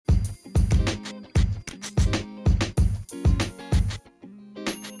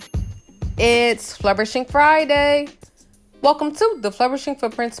It's Flourishing Friday. Welcome to the Flourishing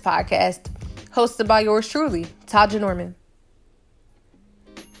Footprints podcast, hosted by yours truly, Taja Norman.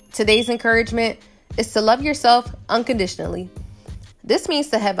 Today's encouragement is to love yourself unconditionally. This means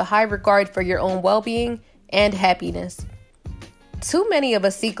to have a high regard for your own well-being and happiness. Too many of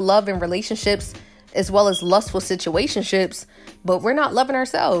us seek love in relationships as well as lustful situationships, but we're not loving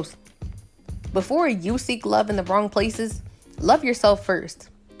ourselves. Before you seek love in the wrong places, love yourself first.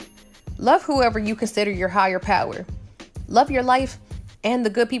 Love whoever you consider your higher power. Love your life and the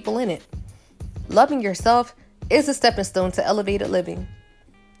good people in it. Loving yourself is a stepping stone to elevated living.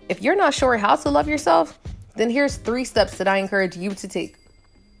 If you're not sure how to love yourself, then here's 3 steps that I encourage you to take.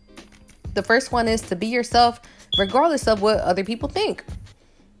 The first one is to be yourself regardless of what other people think.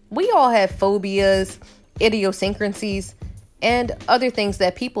 We all have phobias, idiosyncrasies, and other things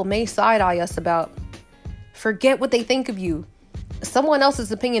that people may side-eye us about. Forget what they think of you. Someone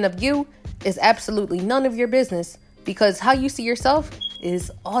else's opinion of you is absolutely none of your business because how you see yourself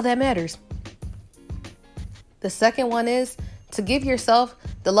is all that matters. The second one is to give yourself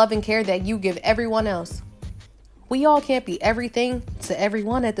the love and care that you give everyone else. We all can't be everything to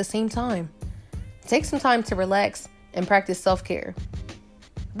everyone at the same time. Take some time to relax and practice self-care.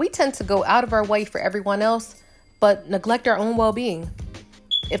 We tend to go out of our way for everyone else, but neglect our own well-being.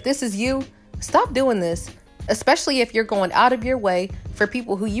 If this is you, stop doing this. Especially if you're going out of your way for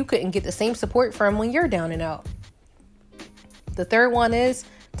people who you couldn't get the same support from when you're down and out. The third one is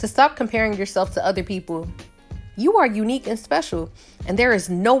to stop comparing yourself to other people. You are unique and special, and there is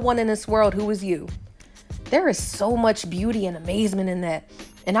no one in this world who is you. There is so much beauty and amazement in that,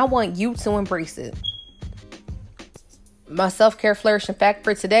 and I want you to embrace it. My self-care flourishing fact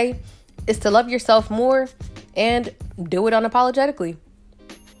for today is to love yourself more and do it unapologetically.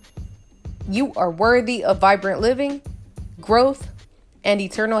 You are worthy of vibrant living, growth, and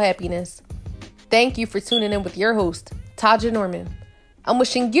eternal happiness. Thank you for tuning in with your host, Taja Norman. I'm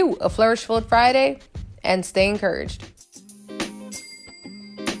wishing you a flourish-filled Friday and stay encouraged.